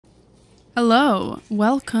Hello,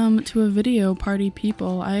 welcome to a video party,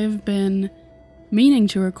 people. I have been meaning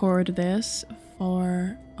to record this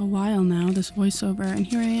for a while now, this voiceover, and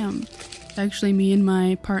here I am. It's actually me and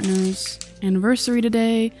my partner's anniversary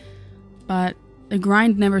today, but the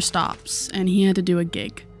grind never stops, and he had to do a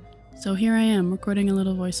gig. So here I am, recording a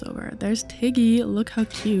little voiceover. There's Tiggy, look how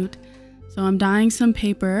cute. So I'm dyeing some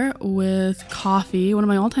paper with coffee, one of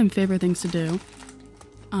my all-time favorite things to do.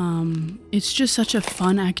 It's just such a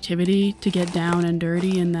fun activity to get down and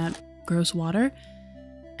dirty in that gross water,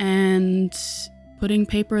 and putting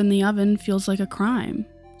paper in the oven feels like a crime.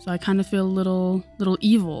 So I kind of feel a little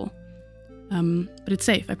evil, but it's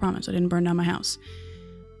safe, I promise. I didn't burn down my house.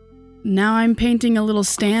 Now I'm painting a little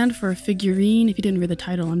stand for a figurine. If you didn't read the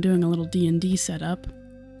title, I'm doing a little D&D setup.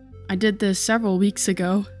 I did this several weeks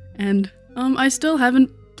ago, and I still haven't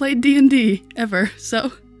played D&D ever,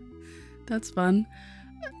 so that's fun.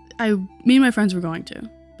 Me and my friends were going to,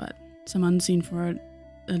 but some unseen for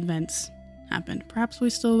events happened. Perhaps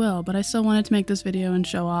we still will, but I still wanted to make this video and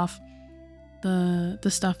show off the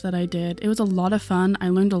stuff that I did. It was a lot of fun. I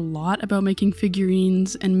learned a lot about making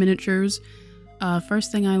figurines and miniatures.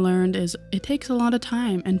 First thing I learned is it takes a lot of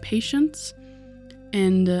time and patience,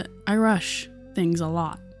 and I rush things a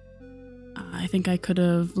lot. I think I could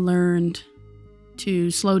have learned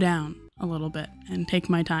to slow down a little bit and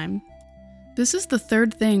take my time. This is the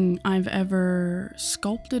third thing I've ever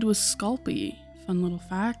sculpted with Sculpey. Fun little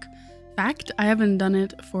fact. I haven't done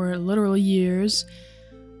it for literal years.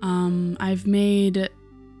 I've made... It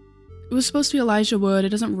was supposed to be Elijah Wood. It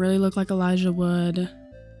doesn't really look like Elijah Wood.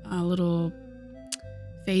 A little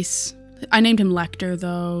face. I named him Lecter,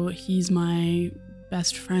 though. He's my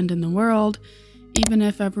best friend in the world. Even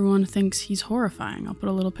if everyone thinks he's horrifying. I'll put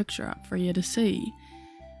a little picture up for you to see.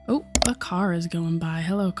 Oh, a car is going by.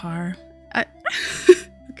 Hello, car.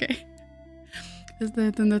 Okay.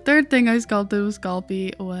 Then the third thing I sculpted with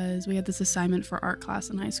Sculpey was we had this assignment for art class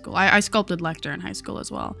in high school. I sculpted Lecter in high school as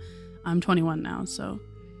well. I'm 21 now, so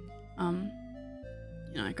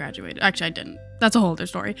I graduated. Actually, I didn't. That's a whole other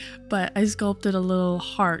story. But I sculpted a little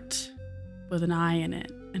heart with an eye in it,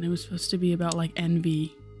 and it was supposed to be about like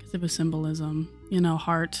envy because of a symbolism. You know,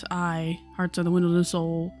 heart, eye. Hearts are the window to the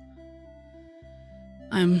soul.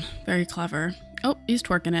 I'm very clever. Oh, he's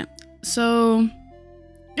twerking it. So,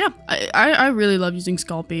 yeah, I really love using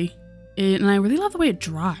Sculpey, and I really love the way it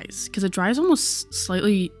dries, because it dries almost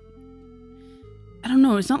slightly, I don't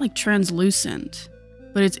know, it's not like translucent,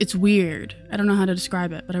 but it's weird. I don't know how to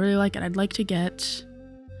describe it, but I really like it. I'd like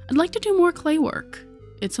to do more clay work.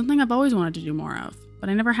 It's something I've always wanted to do more of, but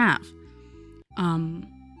I never have.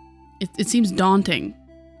 It seems daunting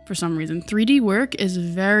for some reason. 3D work is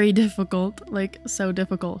very difficult, like so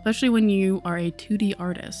difficult, especially when you are a 2D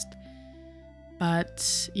artist.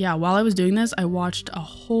 But yeah, while I was doing this, I watched a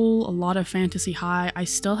lot of Fantasy High. I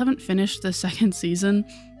still haven't finished the second season,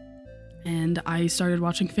 and I started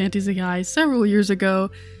watching Fantasy High several years ago,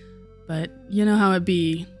 but you know how it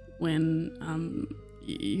be when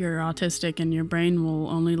you're autistic and your brain will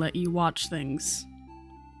only let you watch things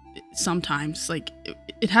sometimes. Like,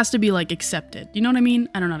 it has to be like accepted. You know what I mean?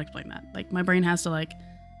 I don't know how to explain that. Like, my brain has to like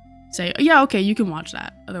say, yeah, okay, you can watch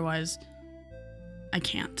that. Otherwise, I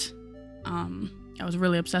can't. I was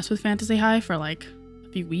really obsessed with Fantasy High for like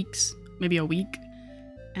a few weeks, maybe a week,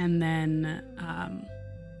 and then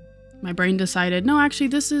my brain decided, no, actually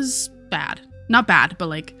this is bad. Not bad, but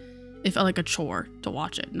like it felt like a chore to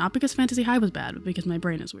watch it. Not because Fantasy High was bad, but because my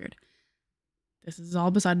brain is weird. This is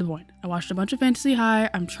all beside the point. I watched a bunch of Fantasy High.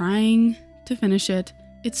 I'm trying to finish it.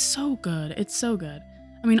 It's so good. It's so good.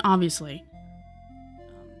 I mean, obviously,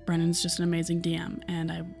 Brennan's just an amazing DM,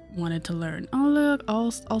 and I wanted to learn. Oh look,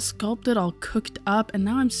 all sculpted, all cooked up, and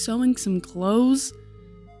now I'm sewing some clothes,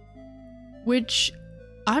 which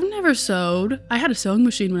I've never sewed. I had a sewing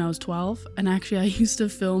machine when I was 12, and actually I used to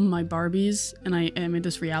film my Barbies, and I made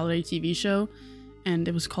this reality TV show, and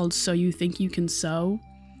it was called So You Think You Can Sew,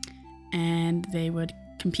 and they would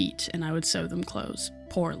compete, and I would sew them clothes,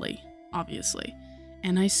 poorly, obviously,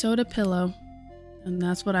 and I sewed a pillow, and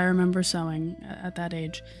that's what I remember sewing at that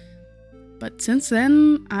age. But since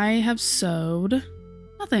then, I have sewed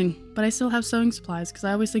nothing, but I still have sewing supplies because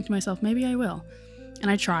I always think to myself, maybe I will. And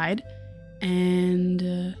I tried, and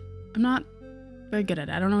I'm not very good at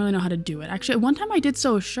it. I don't really know how to do it. Actually, one time I did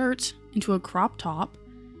sew a shirt into a crop top.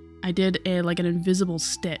 I did like an invisible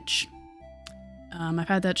stitch. I've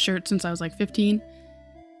had that shirt since I was like 15,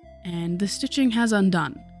 and the stitching has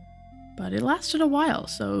undone, but it lasted a while,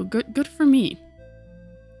 so good for me.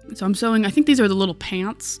 So I'm sewing, I think these are the little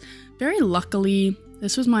pants. Very luckily,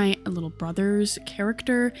 this was my little brother's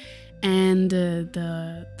character, and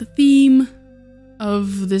the theme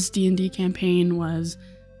of this D&D campaign was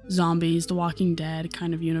zombies, The Walking Dead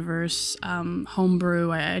kind of universe,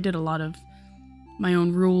 homebrew. I did a lot of my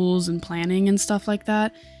own rules and planning and stuff like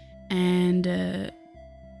that, and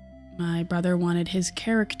my brother wanted his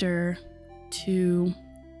character to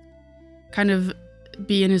kind of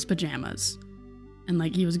be in his pajamas, and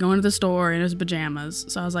like he was going to the store in his pajamas,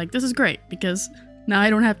 so I was like, this is great because now I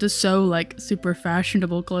don't have to sew like super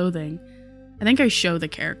fashionable clothing. I think I show the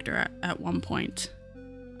character at one point.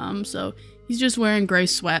 So he's just wearing gray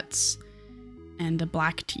sweats and a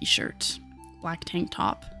black t-shirt, black tank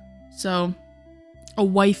top. So a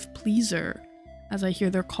wife pleaser, as I hear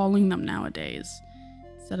they're calling them nowadays,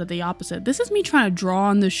 instead of the opposite. This is me trying to draw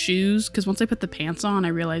on the shoes, because once I put the pants on, I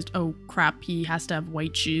realized, oh crap, he has to have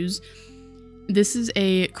white shoes. This is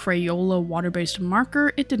a Crayola water-based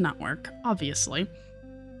marker. It did not work, obviously.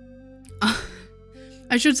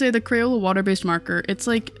 I should say the Crayola water-based marker, it's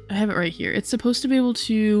like, I have it right here. It's supposed to be able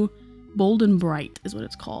to bold and bright is what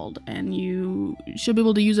it's called, and you should be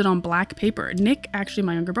able to use it on black paper. Nick, actually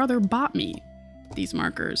my younger brother, bought me these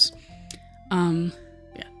markers. Yeah.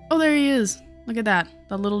 Oh, there he is. Look at that.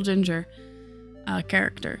 The little ginger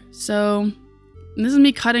character. So this is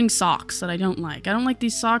me cutting socks that I don't like. I don't like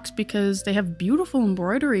these socks because they have beautiful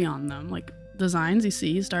embroidery on them, like designs you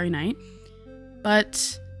see, Starry Night,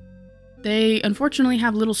 but they unfortunately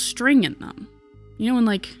have little string in them. You know when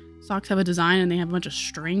like socks have a design and they have a bunch of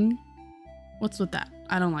string? What's with that?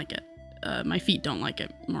 I don't like it. My feet don't like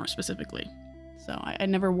it, more specifically. So I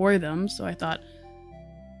never wore them, so I thought,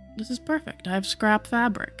 this is perfect. I have scrap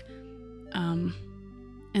fabric. And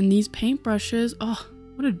these paintbrushes, oh,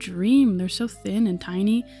 what a dream. They're so thin and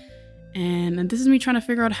tiny. And this is me trying to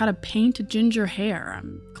figure out how to paint ginger hair.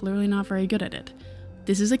 I'm clearly not very good at it.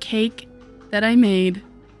 This is a cake that I made.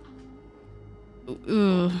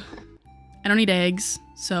 Ugh. I don't eat eggs,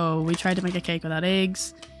 so we tried to make a cake without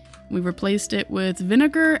eggs. We replaced it with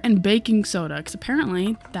vinegar and baking soda, because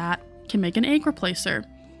apparently that can make an egg replacer.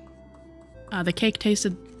 The cake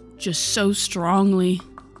tasted just so strongly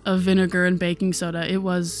of vinegar and baking soda, it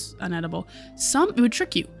was unedible. It would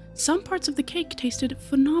trick you. Some parts of the cake tasted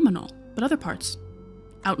phenomenal, but other parts,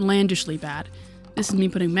 outlandishly bad. This is me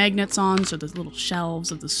putting magnets on so the little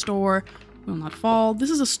shelves of the store will not fall. This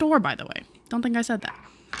is a store, by the way. Don't think I said that.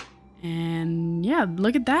 And yeah,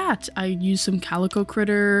 look at that. I used some Calico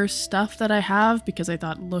Critter stuff that I have because I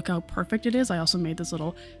thought, look how perfect it is. I also made this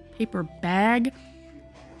little paper bag,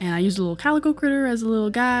 and I used a little Calico Critter as a little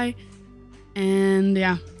guy. And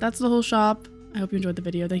yeah, that's the whole shop. I hope you enjoyed the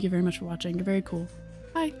video. Thank you very much for watching. You're very cool.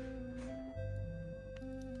 Bye.